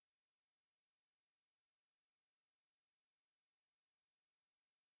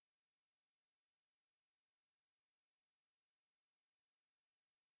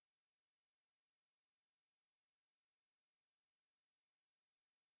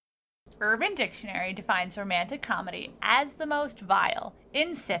Urban Dictionary defines romantic comedy as the most vile,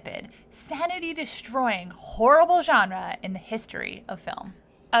 insipid, sanity-destroying, horrible genre in the history of film.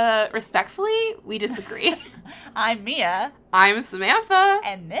 Respectfully, we disagree. I'm Mia. I'm Samantha.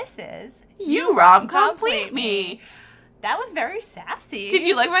 And this is You Rom-Complete Me. That was very sassy. Did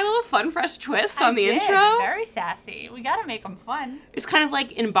you like my little fun, fresh twist on the did. intro? Very sassy. We gotta make them fun. It's kind of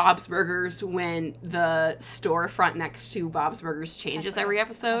like in Bob's Burgers when the storefront next to Bob's Burgers changes every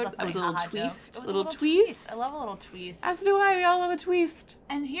episode. That was a little twist. A little twist. I love a little twist. As do I. We all love a twist.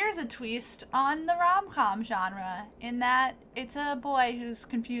 And here's a twist on the rom-com genre in that it's a boy who's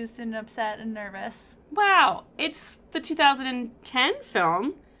confused and upset and nervous. Wow. It's the 2010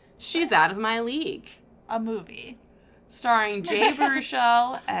 film, She's Out of My League. A movie. Starring Jay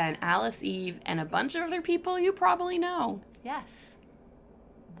Baruchel and Alice Eve and a bunch of other people you probably know. Yes.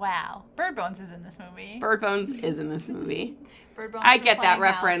 Wow. Bird Bones is in this movie. Bird Bones is in this movie. Bird Bones I get that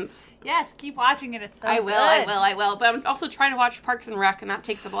reference. Yes, keep watching it. It's so I good. will. But I'm also trying to watch Parks and Rec, and that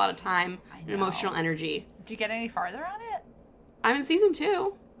takes up a lot of time and know. emotional energy. Did you get any farther on it? I'm in season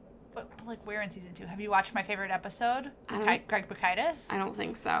 2. But like, we're in season 2. Have you watched my favorite episode? Greg Bukaitis? I don't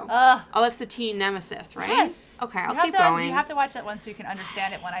think so. Ugh. Oh, that's the teen nemesis, right? Yes. Okay, I'll keep going. You have to watch that one so you can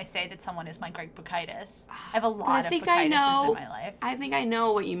understand it when I say that someone is my Greg Bukaitis. I have a lot of Bukaitises in my life. I think I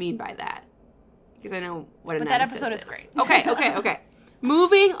know what you mean by that. Because I know what a nemesis is. But that episode is great. Okay.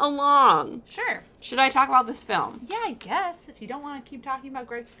 Moving along. Sure. Should I talk about this film? Yeah, I guess. If you don't want to keep talking about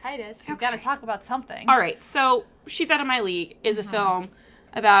Greg Bukaitis, you've got to talk about something. All right. So, She's Out of My League is a film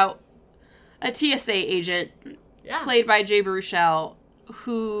about a TSA agent played by Jay Baruchel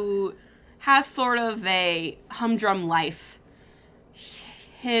who has sort of a humdrum life.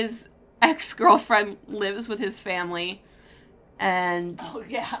 His ex-girlfriend lives with his family, and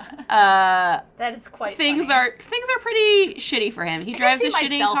that is quite things funny. are pretty shitty for him. He drives a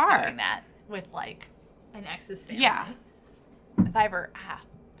shitty car. Doing that with like an ex's family. Yeah. If I ever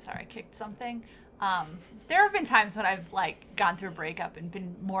kicked something. There have been times when I've like gone through a breakup and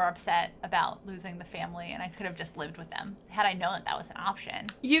been more upset about losing the family, and I could have just lived with them had I known that was an option.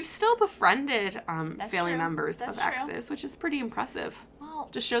 You've still befriended family members That's of exes, which is pretty impressive. Well,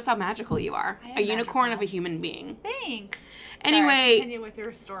 just shows how magical you are. A unicorn of a human being. Thanks. Anyway, sorry, continue with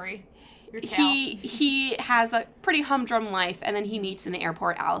your story. Your tale. He has a pretty humdrum life, and then he meets in the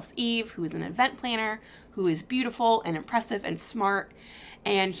airport Alice Eve, who is an event planner, who is beautiful and impressive and smart.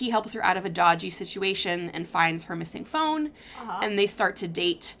 And he helps her out of a dodgy situation and finds her missing phone. And they start to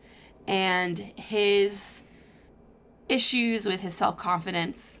date. And his issues with his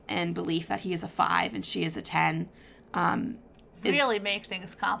self-confidence and belief that he is a 5 and she is a 10 really make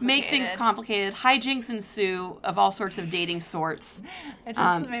things complicated. Hijinks ensue of all sorts of dating sorts. I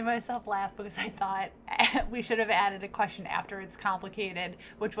just made myself laugh because I thought we should have added a question after it's complicated,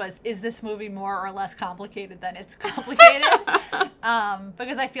 which was, is this movie more or less complicated than it's complicated?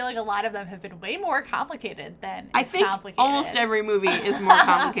 Because I feel like a lot of them have been way more complicated than it's complicated. Almost every movie is more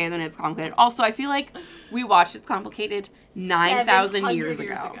complicated than it's complicated. Also, I feel like we watched It's Complicated 9,000 years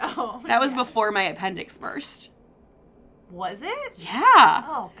ago. That was before my appendix burst. Was it? Yeah.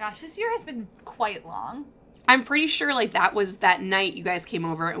 Oh, gosh. This year has been quite long. I'm pretty sure, like, that was that night you guys came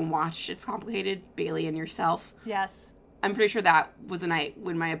over and watched It's Complicated, Bailey and yourself. Yes. I'm pretty sure that was a night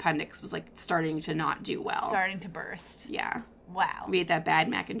when my appendix was, like, starting to not do well. Starting to burst. Yeah. Wow. We ate that bad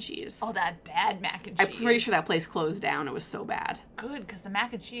mac and cheese. Oh, that bad mac and cheese. I'm pretty sure that place closed down. It was so bad. Good, because the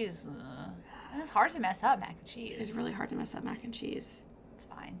mac and cheese, it's hard to mess up mac and cheese. It's really hard to mess up mac and cheese. It's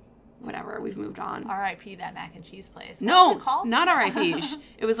fine. Whatever, we've moved on. R.I.P. that mac and cheese place. No, what's it called? Not R.I.P.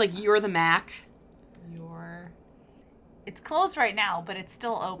 It was like You're the Mac. It's closed right now, but it's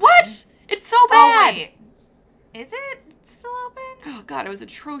still open. What? It's so bad. Oh, wait. Is it still open? Oh, God, it was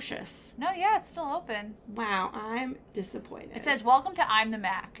atrocious. No, yeah, it's still open. Wow, I'm disappointed. It says, welcome to I'm the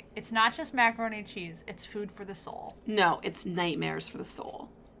Mac. It's not just macaroni and cheese. It's food for the soul. No, it's nightmares for the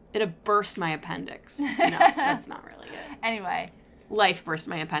soul. It'd burst my appendix. No, that's not really good. Anyway. Life burst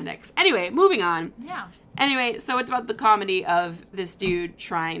my appendix. Anyway, moving on. Yeah. Anyway, so it's about the comedy of this dude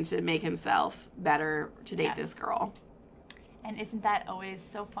trying to make himself better to date this girl. And isn't that always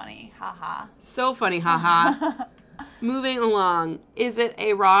so funny? Ha-ha. So funny, ha-ha. Moving along. Is it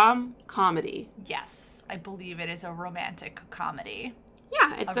a rom-comedy? Yes. I believe it is a romantic comedy.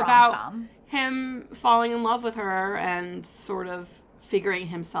 Yeah, it's about him falling in love with her and sort of figuring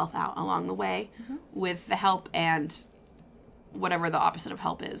himself out along the way with the help and whatever the opposite of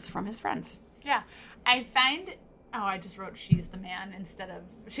help is from his friends. Yeah. I find... Oh, I just wrote She's the Man instead of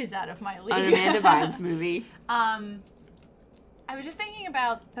She's Out of My League. An Amanda Bynes movie. I was just thinking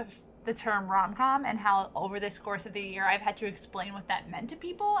about the term rom-com and how over this course of the year I've had to explain what that meant to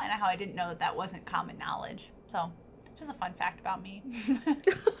people and how I didn't know that that wasn't common knowledge. So, just a fun fact about me.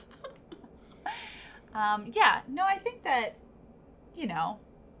 I think that,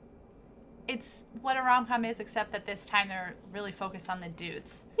 it's what a rom-com is, except that this time they're really focused on the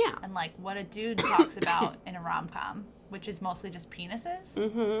dudes. Yeah. And, like, what a dude talks about in a rom-com, which is mostly just penises.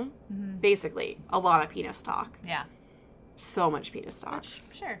 Mm-hmm. Basically, a lot of penis talk. Yeah. So much penis talk.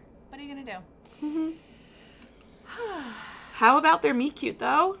 Sure. What are you going to do? Mm-hmm. How about their meet cute,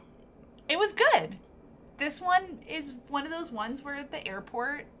 though? It was good. This one is one of those ones where the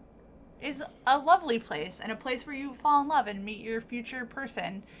airport is a lovely place and a place where you fall in love and meet your future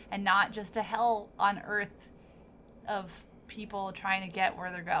person and not just a hell on earth of people trying to get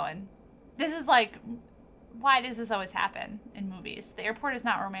where they're going. This is like, why does this always happen in movies? The airport is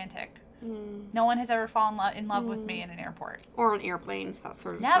not romantic. No one has ever fallen in love with me in an airport. Or on airplanes, that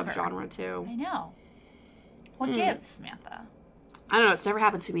sort of Never. subgenre, too. I know. What gives, Samantha? I don't know. It's never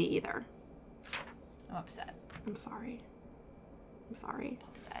happened to me either. I'm upset. I'm sorry.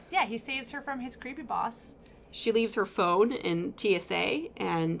 Upset. Yeah, he saves her from his creepy boss. She leaves her phone in TSA,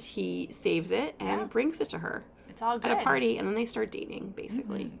 and he saves it and brings it to her. It's all good. At a party, and then they start dating,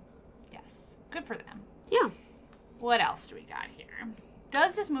 basically. Mm-hmm. Yes. Good for them. Yeah. What else do we got here?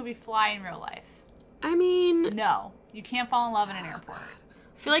 Does this movie fly in real life? I mean... No. You can't fall in love in an airport.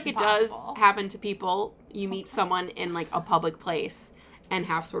 I feel like it does happen to people. You meet someone in, like, a public place and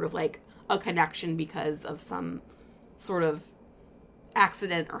have sort of, like, a connection because of some sort of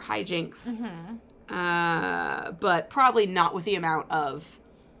accident or hijinks. Mm-hmm. But probably not with the amount of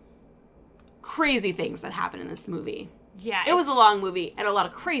crazy things that happen in this movie. Yeah. It was a long movie, and a lot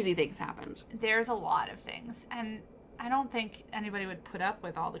of crazy things happened. There's a lot of things. And I don't think anybody would put up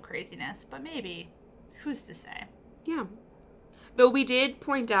with all the craziness, but maybe. Who's to say? Yeah. Though we did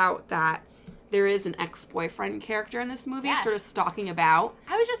point out that there is an ex-boyfriend character in this movie, sort of stalking about.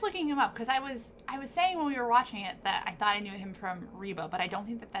 I was just looking him up because I was saying when we were watching it that I thought I knew him from Reba, but I don't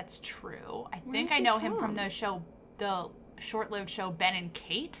think that that's true. I think I know him from the short-lived show Ben and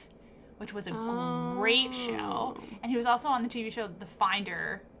Kate, which was a great show. And he was also on the TV show The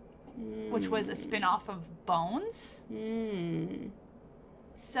Finder, which was a spin-off of Bones.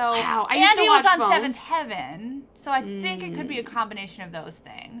 So, wow, I and used to he watch was on Bones. Seventh Heaven. So I think it could be a combination of those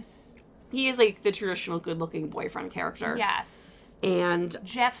things. He is like the traditional good-looking boyfriend character. Yes. And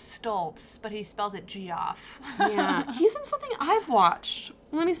Jeff Stoltz, but he spells it Geoff. yeah, he's in something I've watched.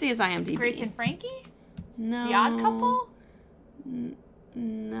 Let me see his IMDb. Grace and Frankie? No. The Odd Couple?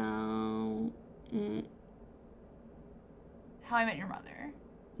 No. How I Met Your Mother?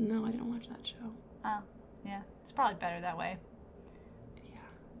 No, I didn't watch that show. Oh, yeah. It's probably better that way. Yeah.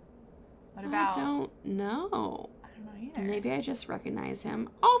 What about... I don't know. I don't know either. Maybe I just recognize him.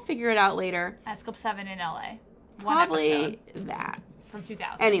 I'll figure it out later. Ask Club 7 in LA. Probably that. From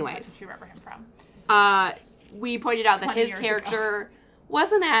 2000. Anyways. That's what you remember him from. We pointed out that his 20 years character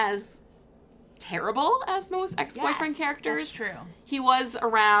wasn't as terrible as most ex-boyfriend characters. That's true. He was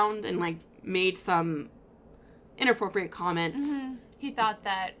around and, like, made some inappropriate comments. Mm-hmm. He thought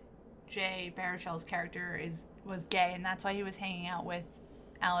that Jay Baruchel's character was gay, and that's why he was hanging out with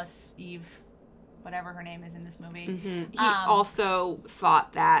Alice Eve, whatever her name is in this movie. Mm-hmm. He also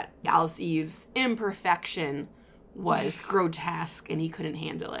thought that Alice Eve's imperfection was grotesque, and he couldn't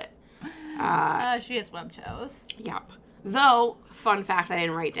handle it. She has web toes. Yep. Though, fun fact I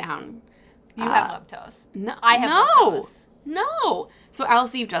didn't write down. You have web toes. No. I have web toes. No. So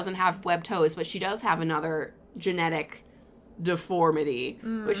Alice Eve doesn't have web toes, but she does have another genetic deformity,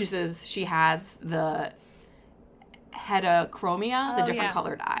 which she says she has the heterochromia, the different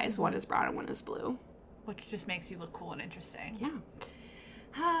colored eyes. One is brown and one is blue. Which just makes you look cool and interesting.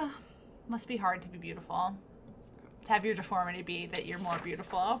 Yeah. Must be hard to be beautiful. To have your deformity be that you're more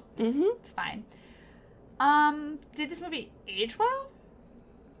beautiful. Mm-hmm. It's fine. Did this movie age well?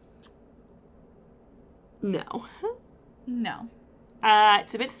 No. No.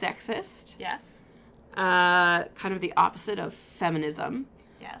 It's a bit sexist. Yes. Kind of the opposite of feminism.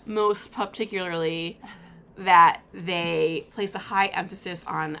 Yes. Most particularly that they place a high emphasis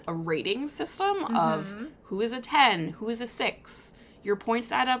on a rating system of who is a 10, who is a 6. Your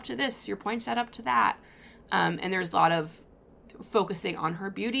points add up to this, your points add up to that. And there's a lot of focusing on her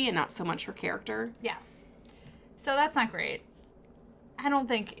beauty and not so much her character. Yes. So that's not great. I don't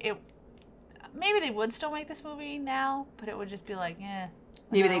think it... Maybe they would still make this movie now, but it would just be like,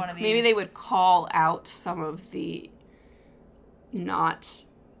 Maybe they would call out some of the not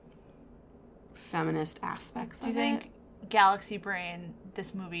feminist aspects of it. Do you think Galaxy Brain,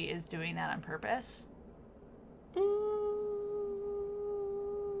 this movie, is doing that on purpose?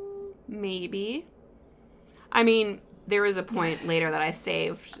 Maybe. I mean, there is a point later that I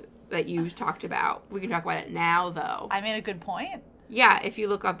saved that you talked about. We can talk about it now, though. I made a good point. Yeah, if you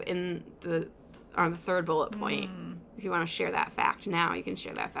look up on the third bullet point, if you want to share that fact now, you can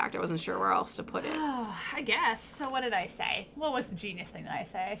share that fact. I wasn't sure where else to put it. Oh, I guess. So what did I say? What was the genius thing that I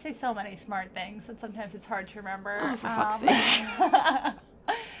say? I say so many smart things that sometimes it's hard to remember. Oh, for fuck's sake.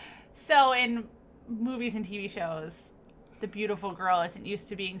 So in movies and TV shows, the beautiful girl isn't used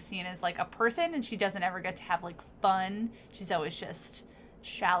to being seen as like a person, and she doesn't ever get to have like fun. She's always just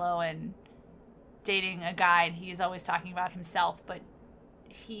shallow and dating a guy, and he's always talking about himself, but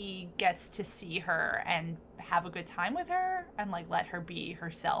he gets to see her and have a good time with her and like let her be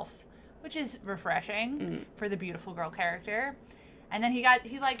herself, which is refreshing for the beautiful girl character. And then he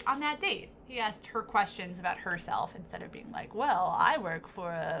like on that date, he asked her questions about herself instead of being like, well, I work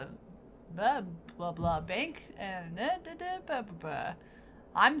for a blah blah blah bank and blah, blah, blah.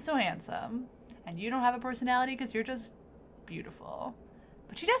 I'm so handsome and you don't have a personality because you're just beautiful.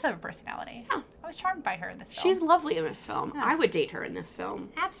 But she does have a personality. Yeah. I was charmed by her in this film. She's lovely in this film. Yes. I would date her in this film.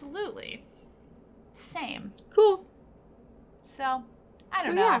 Absolutely. Same. Cool. So, I don't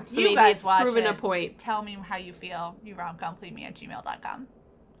So, know. yeah. So you maybe guys it's watch proven it. a point. Tell me how you feel. YouRomComPleteMe@gmail.com.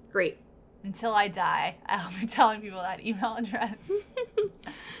 Great. Until I die, I'll be telling people that email address.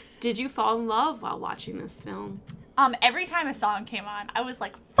 Did you fall in love while watching this film? Every time a song came on, I was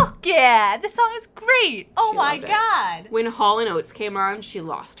like, fuck yeah, this song is great. Oh She my loved it. God. When Hall & Oates came on, she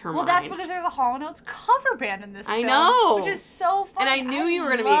lost her Well, mind. that's because there's a Hall & Oates cover band in this I film. know. Which is so funny. And I knew you were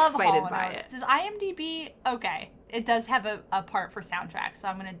gonna be love excited Hall & by Oates. it. Does IMDb... Okay, it does have a part for soundtracks, so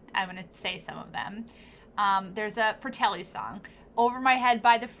I'm gonna say some of them. There's a Fratelli song. Over My Head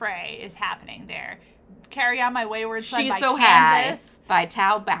by The Fray is happening there. Carry On My Wayward Son She's by So Kansas. High by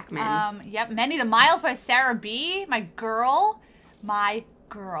Tal Bachman. Yep, Many the Miles by Sarah B. My girl.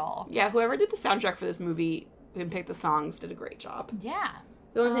 Yeah, whoever did the soundtrack for this movie and picked the songs did a great job. Yeah.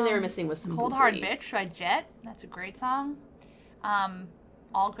 The only thing they were missing was some Cold boopy. Hard Bitch by Jet. That's a great song.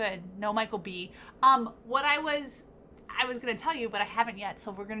 All good. No Michael B. What I was going to tell you, but I haven't yet,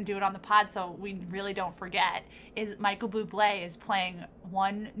 so we're going to do it on the pod so we really don't forget, is Michael Bublé is playing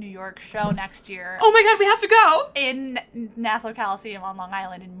one New York show next year. Oh my God, we have to go! In Nassau Coliseum on Long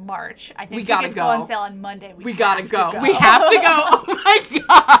Island in March. I think We gotta tickets go. go on sale on Monday. We gotta have go. to We have to go. Oh my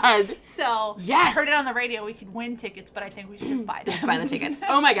God. So, Yes. I heard it on the radio. We could win tickets, but I think we should just buy them. Just buy the tickets.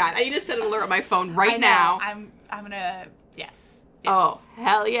 Oh my God, I need to set an alert on my phone right I know. now. I'm gonna, yes. Oh,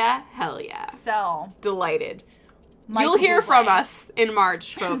 hell yeah, hell yeah. So, Delighted. Michael You'll hear Bublé. from us in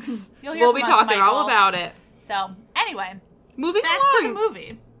March, folks. You'll hear We'll from be us, talking all Michael. about it. So, anyway, Moving back along. to the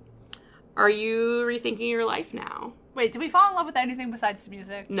movie. Are you rethinking your life now? Wait, did we fall in love with anything besides the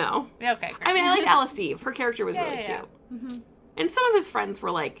music? No. Yeah, okay, great. I mean, I liked Alice Eve. Her character was Yeah, really yeah, cute. And some of his friends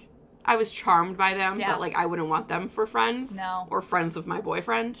were like, I was charmed by them, Yeah. but like I wouldn't want them for friends. No. Or friends of my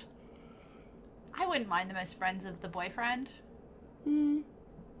boyfriend. I wouldn't mind them as friends of the boyfriend.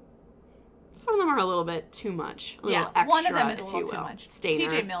 Some of them are a little bit too much. A little extra, one of them is a if little you too will. much. Stainer.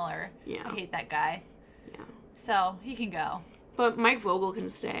 TJ Miller. Yeah. I hate that guy. Yeah. So, he can go. But Mike Vogel can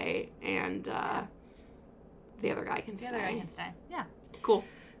stay, and the other guy can The stay. other guy can stay. Yeah. Cool.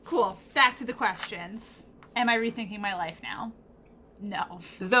 Cool. Back to the questions. Am I rethinking my life now? No.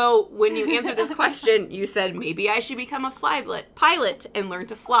 Though, when you answered this question, you said, maybe I should become a pilot and learn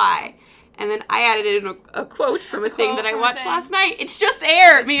to fly. And then I added in a quote from a thing that I watched last night. It's just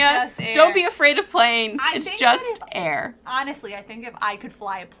air, Mia. just air. Don't be afraid of planes. I It's think just that air. Honestly, I think if I could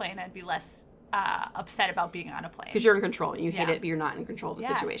fly a plane, I'd be less upset about being on a plane. Because you're in control. You hate Yeah. it, but you're not in control of the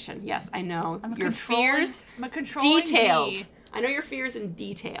Yes. situation. Yes, I know. I'm a Your controlling- fears, I'm a controlling detailed. bee. I know your fears in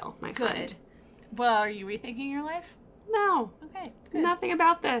detail, my friend. Good. Well, are you rethinking your life? No, Okay. Good. nothing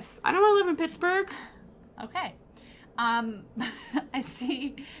about this. I don't want to live in Pittsburgh. Okay. I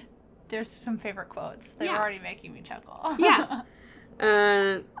see there's some favorite quotes. They're Yeah. already making me chuckle. Yeah.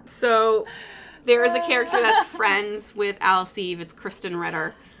 So there is a character that's friends with Alice Eve. It's Kristen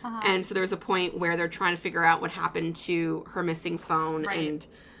Ritter. And so there's a point where they're trying to figure out what happened to her missing phone. Right.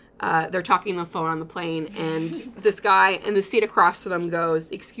 And they're talking on the phone on the plane. And this guy in the seat across from them goes,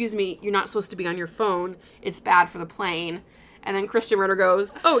 "Excuse me, you're not supposed to be on your phone. It's bad for the plane." And then Kristen Ritter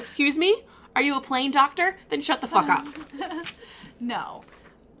goes, "Oh, excuse me? Are you a plane doctor? Then shut the fuck up." No.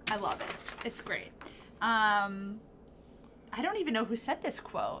 I love it. It's great. I don't even know who said this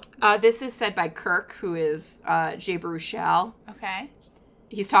quote. This is said by Kirk, who is Jay Baruchel. Okay.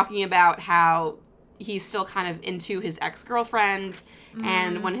 He's talking about how he's still kind of into his ex-girlfriend,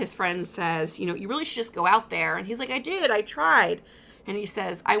 and when his friend says, you know, you really should just go out there, and he's like, I tried. And he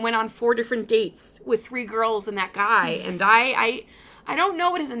says, I went on 4 different dates with 3 girls and that guy, and I don't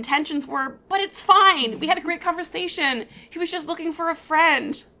know what his intentions were, but it's fine. We had a great conversation. He was just looking for a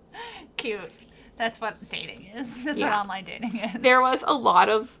friend. Cute. That's what dating is. That's Yeah. what online dating is. There was a lot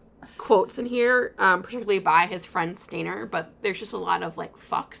of quotes in here, particularly by his friend Stainer, but there's just a lot of, like,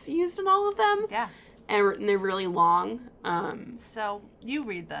 fucks used in all of them. Yeah. And they're really long. So you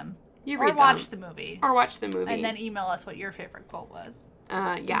read them. You or read watch them. the movie. Or watch the movie. And then email us what your favorite quote was.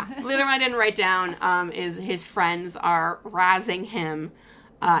 Yeah. The other one I didn't write down is his friends are razzing him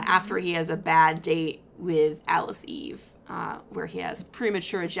after he has a bad date with Alice Eve, where he has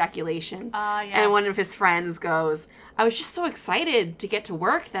premature ejaculation. Yes. And one of his friends goes, I was just so excited to get to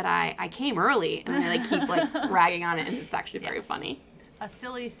work that I came early. And they keep ragging on it, and it's actually very funny. A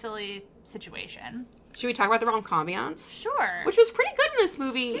silly, silly situation. Should we talk about the rom-com-biance? Sure. Which was pretty good in this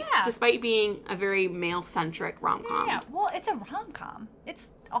movie, Yeah. despite being a very male-centric rom-com. Yeah, well, it's a rom-com. It's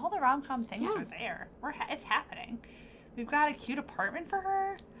all the rom-com things Yeah. are there. It's happening. We've got a cute apartment for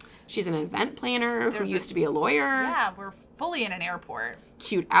her. She's an event planner who There's used to be a lawyer. Yeah, we're fully in an airport.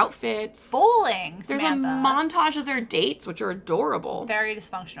 Cute outfits. Bowling. There's Samantha. a montage of their dates, which are adorable. Very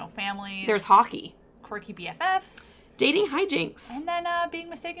dysfunctional families. There's hockey. quirky BFFs. Dating hijinks. And then being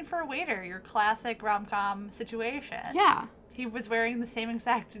mistaken for a waiter, your classic rom-com situation. Yeah. He was wearing the same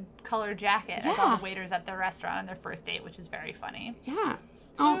exact color jacket as all the waiters at the restaurant on their first date, which is very funny. Yeah.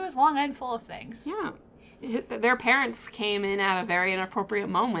 So it was long and full of things. Yeah. Their parents came in at a very inappropriate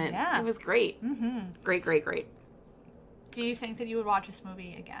moment. Yeah. It was great. Mm-hmm. Great, great, great. Do you think that you would watch this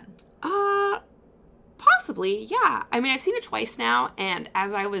movie again? Possibly, yeah. I mean, I've seen it twice now, and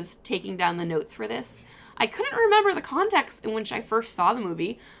as I was taking down the notes for this, I couldn't remember the context in which I first saw the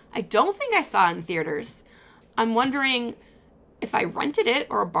movie. I don't think I saw it in theaters. I'm wondering if I rented it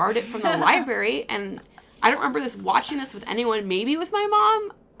or borrowed it from the library, and I don't remember watching this with anyone, maybe with my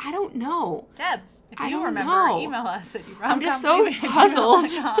mom. I don't know. Deb, if I you don't remember, know. email us at I'm just so puzzled.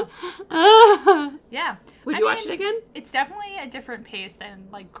 Yeah. Would you watch it again? It's definitely a different pace than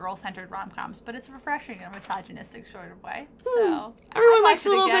like girl-centered rom-coms, but it's refreshing in a misogynistic sort of way. So Everyone I'd likes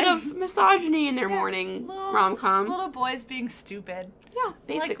watch a it little bit again. of misogyny in their morning rom-com. Little boys being stupid. Yeah, I like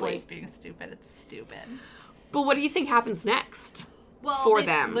basically. boys being stupid. It's stupid. But what do you think happens next? Well, For they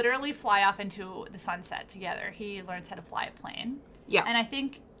them. literally fly off into the sunset together. He learns how to fly a plane. Yeah. And I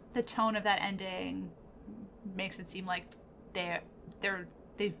think the tone of that ending makes it seem like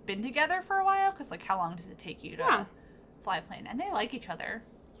they've been together for a while, because like how long does it take you to fly a plane? And they like each other.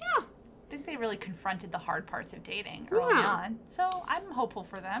 Yeah. I think they really confronted the hard parts of dating early on. So I'm hopeful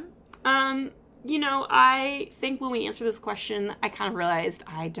for them. You know, I think when we answer this question, I kind of realized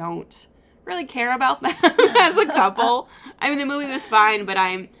I don't really care about them as a couple. I mean, the movie was fine, but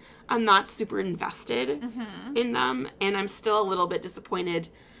I'm not super invested in them, and I'm still a little bit disappointed.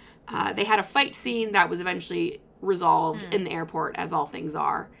 They had a fight scene that was eventually resolved in the airport, as all things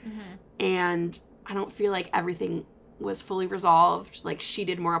are, and I don't feel like everything was fully resolved. Like, she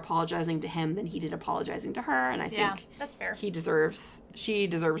did more apologizing to him than he did apologizing to her, and I think that's fair. she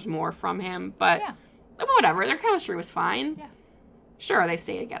deserves more from him, but whatever, their chemistry was fine. Yeah. Sure, they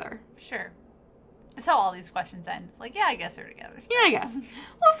stay together. Sure. That's how all these questions end. It's like, yeah, I guess they're together. Yeah, I guess.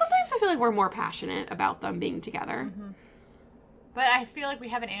 Well, sometimes I feel like we're more passionate about them being together. But I feel like we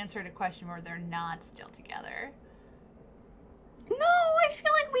haven't answered a question where they're not still together. No, I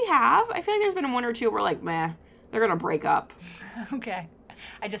feel like we have. I feel like there's been one or two where, like, meh, they're gonna break up. Okay.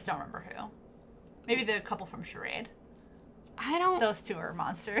 I just don't remember who. Maybe the couple from Charade. I don't... Those two are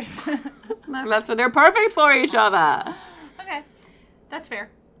monsters. That's what they're perfect for each other. Okay. That's fair.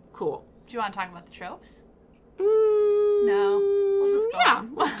 Cool. Do you want to talk about the tropes? No. We'll just go Yeah,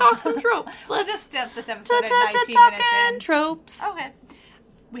 on. let's talk some tropes. We'll Let's just step this episode at 19 minutes talking in. tropes. Okay.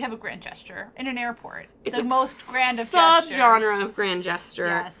 We have a grand gesture in an airport. It's the a most grand of gestures. subgenre of grand gesture.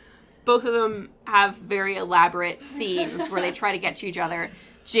 Yes. Both of them have very elaborate scenes where they try to get to each other.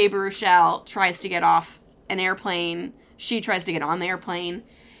 Jay Baruchel tries to get off an airplane. She tries to get on the airplane.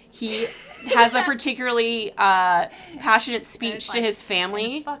 He has a particularly passionate speech to his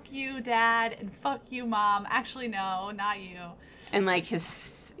family. And fuck you, Dad, and fuck you, Mom. Actually, no, not you. And like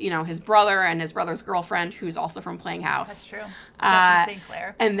his brother and his brother's girlfriend, who's also from Playing House. That's true. Justin St.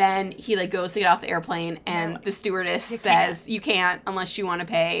 Clair. And then he like goes to get off the airplane, and the stewardess says, "You can't unless you want to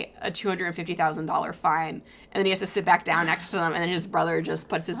pay a $250,000 fine." And then he has to sit back down next to them, and then his brother just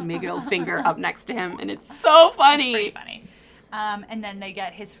puts his middle finger up next to him, and it's so funny. Pretty funny. And then they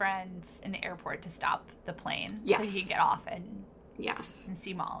get his friends in the airport to stop the plane so he can get off and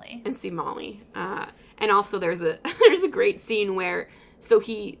see Molly. And see Molly. And also there's a great scene where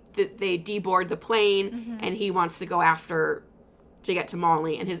they deboard the plane and he wants to go after to get to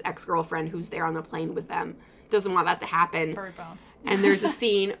Molly, and his ex-girlfriend who's there on the plane with them doesn't want that to happen. Bird bones. And there's a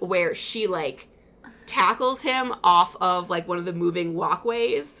scene where she, like, tackles him off of, like, one of the moving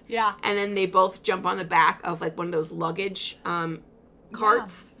walkways. Yeah. And then they both jump on the back of, like, one of those luggage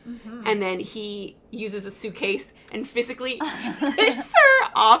carts. Yeah. Mm-hmm. And then he uses a suitcase and physically hits her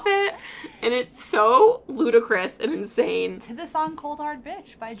off it. And it's so ludicrous and insane. To the song Cold Hard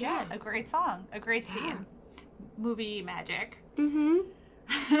Bitch by Jen. A great song. A great scene. Movie magic. Mm-hmm.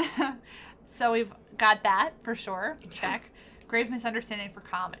 So we've got that for sure. Check. Grave misunderstanding for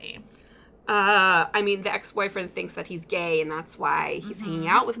comedy. I mean, the ex-boyfriend thinks that he's gay, and that's why he's hanging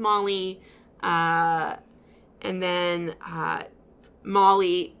out with Molly. And then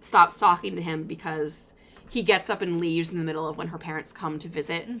Molly stops talking to him because he gets up and leaves in the middle of when her parents come to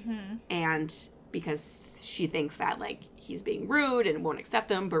visit. Mm-hmm. And because she thinks that, like, he's being rude and won't accept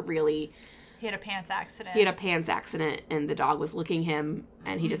them, but really... He had a pants accident. And the dog was licking him,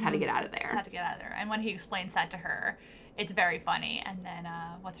 and he just had to get out of there. And when he explains that to her, it's very funny. And then,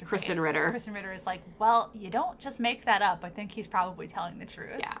 what's her Kristen face? Ritter. Kristen Ritter is like, well, you don't just make that up. I think he's probably telling the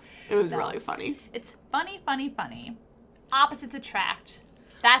truth. Yeah, it was really funny. It's funny, funny, funny. Opposites attract.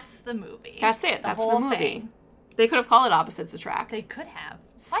 That's the movie. That's it. That's the movie. Thing. They could have called it Opposites Attract. They could have.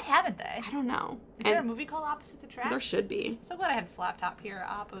 Why haven't they? I don't know. Is there a movie called Opposites Attract? There should be. So glad I have this laptop here.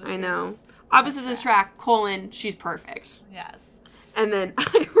 I know. Opposites Attract, she's perfect. Yes. And then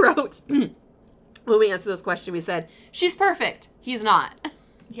I wrote, when we answered this question, we said, she's perfect. He's not.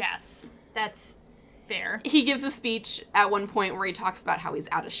 Yes. That's fair. He gives a speech at one point where he talks about how he's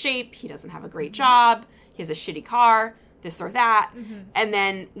out of shape. He doesn't have a great job. He has a shitty car. This or that. Mm-hmm. And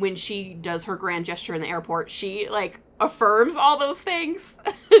then when she does her grand gesture in the airport, she, like, affirms all those things.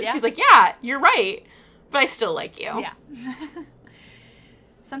 Yeah. She's like, yeah, you're right, but I still like you. Yeah.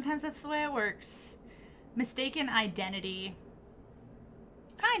 Sometimes that's the way it works. Mistaken identity.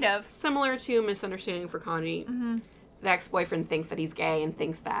 Kind of. Similar to Misunderstanding for Comedy. Mm-hmm. The ex-boyfriend thinks that he's gay and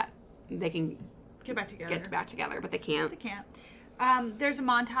thinks that they can get back together, but they can't. They can't. There's a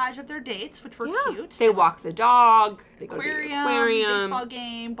montage of their dates, which were cute. They walk the dog. They go to the aquarium, baseball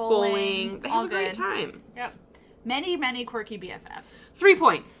game, bowling. They have a great time. Yep. Many, many quirky BFFs. 3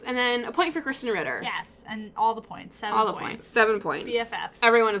 points. And then a point for Kristen Ritter. Yes, and all the points. 7 points. 7 points. BFFs.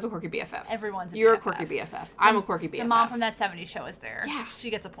 Everyone is a quirky BFF. Everyone's a You're BFF. a quirky BFF. I'm a quirky BFF. The mom from That 70s Show is there. Yeah.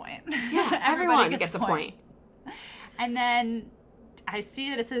 She gets a point. Yeah, everyone gets a point. And then I see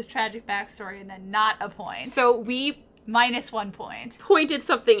that it says tragic backstory and then not a point. So we... -1 point. Pointed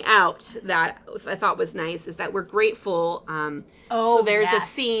something out that I thought was nice is that we're grateful. So there's a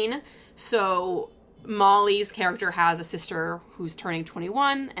scene. So Molly's character has a sister who's turning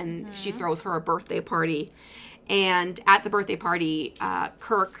 21, and she throws her a birthday party. And at the birthday party,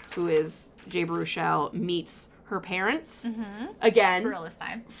 Kirk, who is Jay Baruchel, meets her parents again.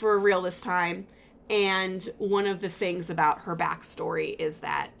 For real this time. And one of the things about her backstory is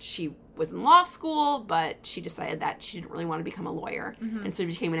that she was in law school, but she decided that she didn't really want to become a lawyer. And so she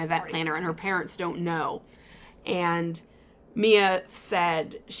became an event planner, and her parents don't know. And Mia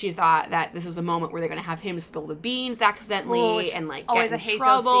said she thought that this was a moment where they're going to have him spill the beans accidentally and, like, get in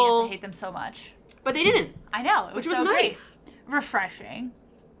trouble. Those scenes. I hate them so much. But they didn't. I know. It was which was so nice. Great. Refreshing.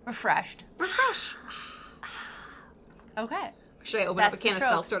 Refreshed. Okay. Should I open up a can of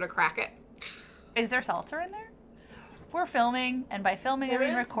seltzer to crack it? Is there seltzer in there? We're filming, and by filming, I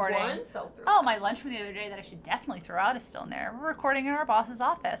mean recording. One seltzer. Oh, my lunch from the other day that I should definitely throw out is still in there. We're recording in our boss's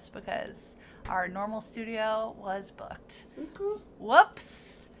office because our normal studio was booked. Mm-hmm.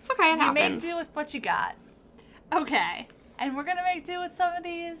 Whoops. It's okay, it happens. You make do with what you got. Okay. And we're going to make do with some of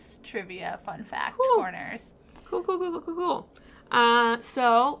these trivia fun fact corners. Cool.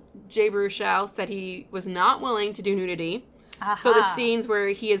 So, Jay Baruchel said he was not willing to do nudity. Aha. So the scenes where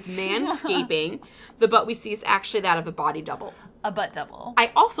he is manscaping, the butt we see is actually that of a body double. A butt double.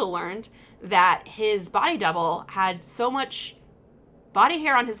 I also learned that his body double had so much body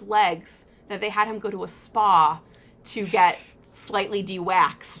hair on his legs that they had him go to a spa to get slightly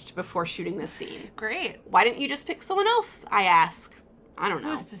de-waxed before shooting this scene. Great. Why didn't you just pick someone else, I ask? I don't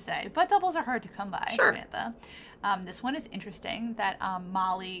know. Who's to say? Butt doubles are hard to come by, sure. Samantha. This one is interesting that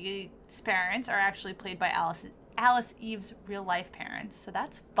Molly's parents are actually played by Alice Eve's real-life parents, so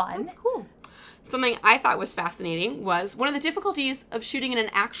that's fun. That's cool. Something I thought was fascinating was one of the difficulties of shooting in an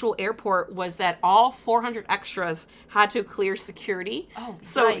actual airport was that all 400 extras had to clear security. Oh,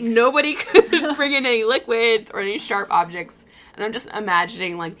 so yikes. Nobody could bring in any liquids or any sharp objects. And I'm just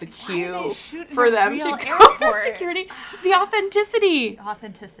imagining, like, the queue for them to go through security. The authenticity.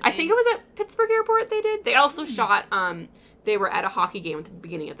 I think it was at Pittsburgh Airport they did. They also shot... They were at a hockey game at the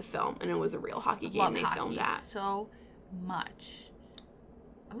beginning of the film, and it was a real hockey game filmed at. So much.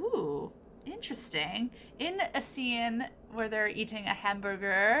 Ooh. Interesting. In a scene where they're eating a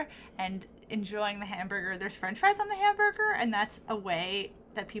hamburger and enjoying the hamburger, there's french fries on the hamburger, and that's a way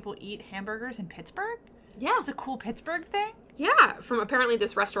that people eat hamburgers in Pittsburgh? Yeah. It's a cool Pittsburgh thing? Yeah, from apparently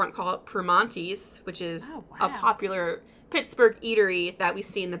this restaurant called Primanti's, which is a popular Pittsburgh eatery that we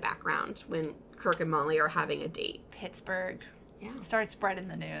see in the background when Kirk and Molly are having a date. Pittsburgh. Yeah. Start spreading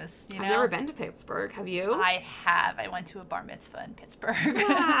the news, you know? I've never been to Pittsburgh. Have you? I have. I went to a bar mitzvah in Pittsburgh.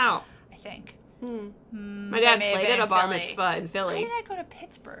 Wow. I think. My dad played at a bar mitzvah in Philly. Why did I go to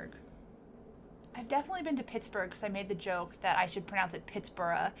Pittsburgh? I've definitely been to Pittsburgh because I made the joke that I should pronounce it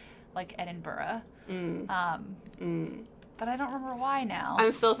Pittsburgh, like Edinburgh. But I don't remember why now.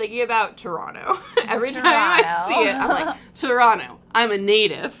 I'm still thinking about Toronto. Every time I see it, I'm like, Toronto. I'm a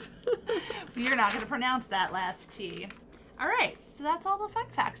native. You're not going to pronounce that last T. All right, so that's all the fun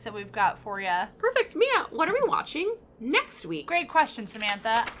facts that we've got for you. Perfect. Mia, what are we watching next week? Great question,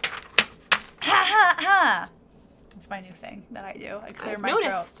 Samantha. Ha ha ha. That's my new thing that I do. I clear my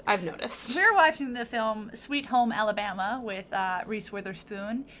throat. I've noticed. We're watching the film Sweet Home Alabama with Reese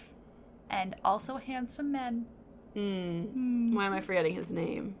Witherspoon and also Handsome Men. Why am I forgetting his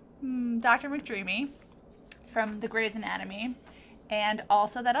name? Dr. McDreamy from The Grey's Anatomy, and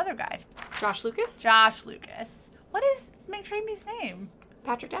also that other guy. Josh Lucas? Josh Lucas. What is McDreamy's name?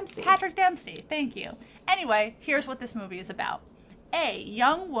 Patrick Dempsey. Patrick Dempsey. Thank you. Anyway, here's what this movie is about. A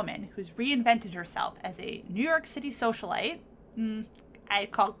young woman who's reinvented herself as a New York City socialite. I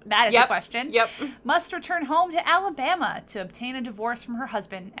call that as a question. Yep. Must return home to Alabama to obtain a divorce from her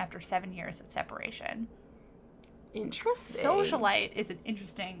husband after 7 years of separation. Interesting. Socialite is an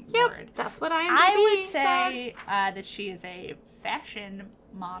interesting word. That's what I would say that she is a fashion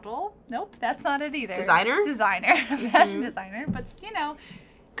model. Nope, that's not it either. Designer? Fashion designer. But, you know,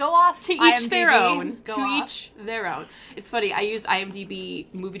 go off to IMDb. each their own. Go to off. each their own. It's funny. I use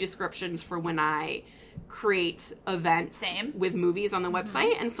IMDb movie descriptions for when I create events with movies on the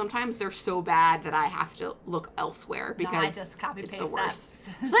website, and sometimes they're so bad that I have to look elsewhere because I just copy it's paste the worst.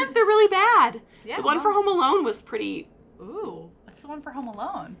 that. Sometimes they're really bad. Yeah, the one for Home Alone was pretty what's the one for Home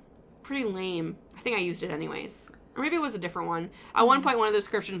Alone? Pretty lame. I think I used it anyways. Or maybe it was a different one. At one point, one of the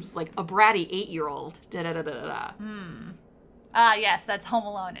descriptions was like, a bratty 8-year-old. Da-da-da-da-da. Yes, that's Home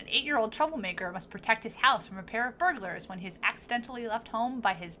Alone. An 8-year-old troublemaker must protect his house from a pair of burglars when he's accidentally left home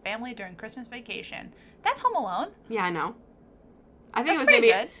by his family during Christmas vacation. That's Home Alone. Yeah, I know. I think that's it was maybe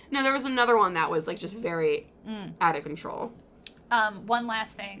good. No, there was another one that was like just very out of control. One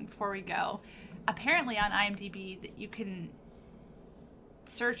last thing before we go. Apparently on IMDb that you can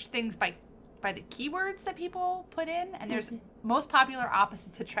search things by the keywords that people put in, and there's most popular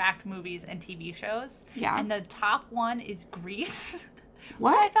opposites attract movies and TV shows. Yeah. And the top one is Grease.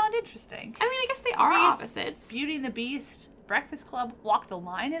 What? Which I found interesting. I mean, I guess they are Grease, opposites. Beauty and the Beast, Breakfast Club, Walk the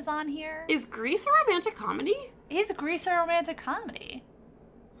Line is on here. Is Grease a romantic comedy? Is Grease a romantic comedy?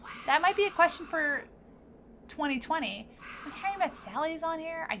 Wow. That might be a question for 2020. When Harry Met Sally's on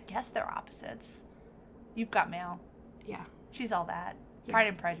here, I guess they're opposites. You've Got Mail. Yeah. She's All That. Yeah. Pride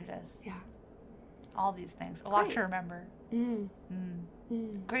and Prejudice. Yeah. All these things. A lot to remember.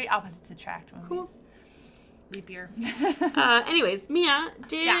 Great opposites attract movies. Cool. Leap year. Anyways, Mia,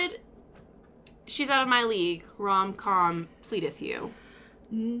 did She's Out of My League rom-com pleadeth you?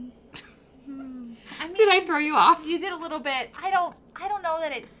 I mean, did I throw you off? You did a little bit. I don't know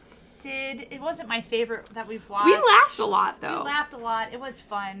that it did. It wasn't my favorite that we've watched. We laughed a lot, though. We laughed a lot. It was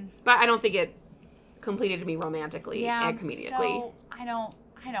fun. But I don't think it completed me romantically and comedically. So I don't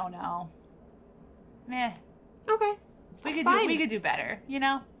know. Meh. Okay. We could do better, you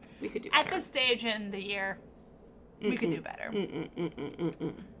know? We could do better. At this stage in the year, we could do better.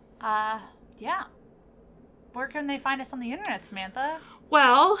 Yeah. Where can they find us on the internet, Samantha?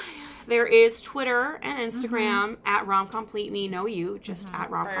 Well, there is Twitter and Instagram at RomCompleteMe. No, you, just at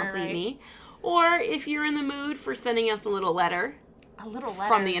RomCompleteMe. Or if you're in the mood for sending us a little letter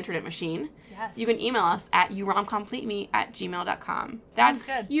from the internet machine, you can email us at youromcompleteme@gmail.com. That's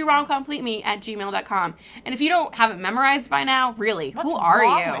youromcompleteme@gmail.com. And if you don't have it memorized by now, really, who are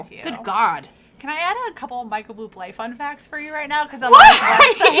you? Good God. Can I add a couple of Michael Bublé fun facts for you right now? Because I'm on his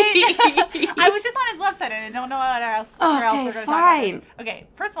website. I was just on his website and I don't know what else. Where else we're going to talk about. Okay,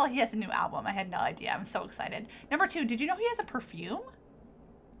 first of all, he has a new album. I had no idea. I'm so excited. Number 2, did you know he has a perfume?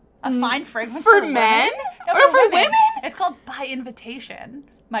 A fine fragrance for men? No, or for women? It's called By Invitation.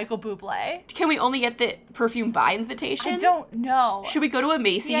 Michael Bublé. Can we only get the perfume by invitation? I don't know. Should we go to a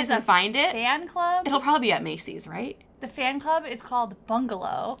Macy's and find it? Fan club? It'll probably be at Macy's, right? The fan club is called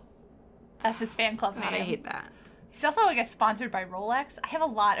Bungalow. That's his fan club name. God, I hate that. He's also, I guess, sponsored by Rolex. I have a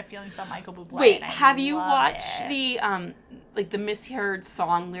lot of feelings about Michael Bublé. Wait, and I have you love watched it. the misheard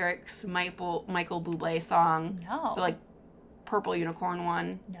song lyrics, Michael Bublé song? No. The, purple unicorn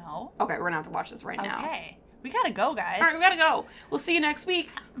one? No. Okay, we're gonna have to watch this right now. Okay. We gotta go, guys. All right, we gotta go. We'll see you next week.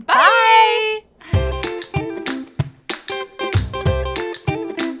 Bye.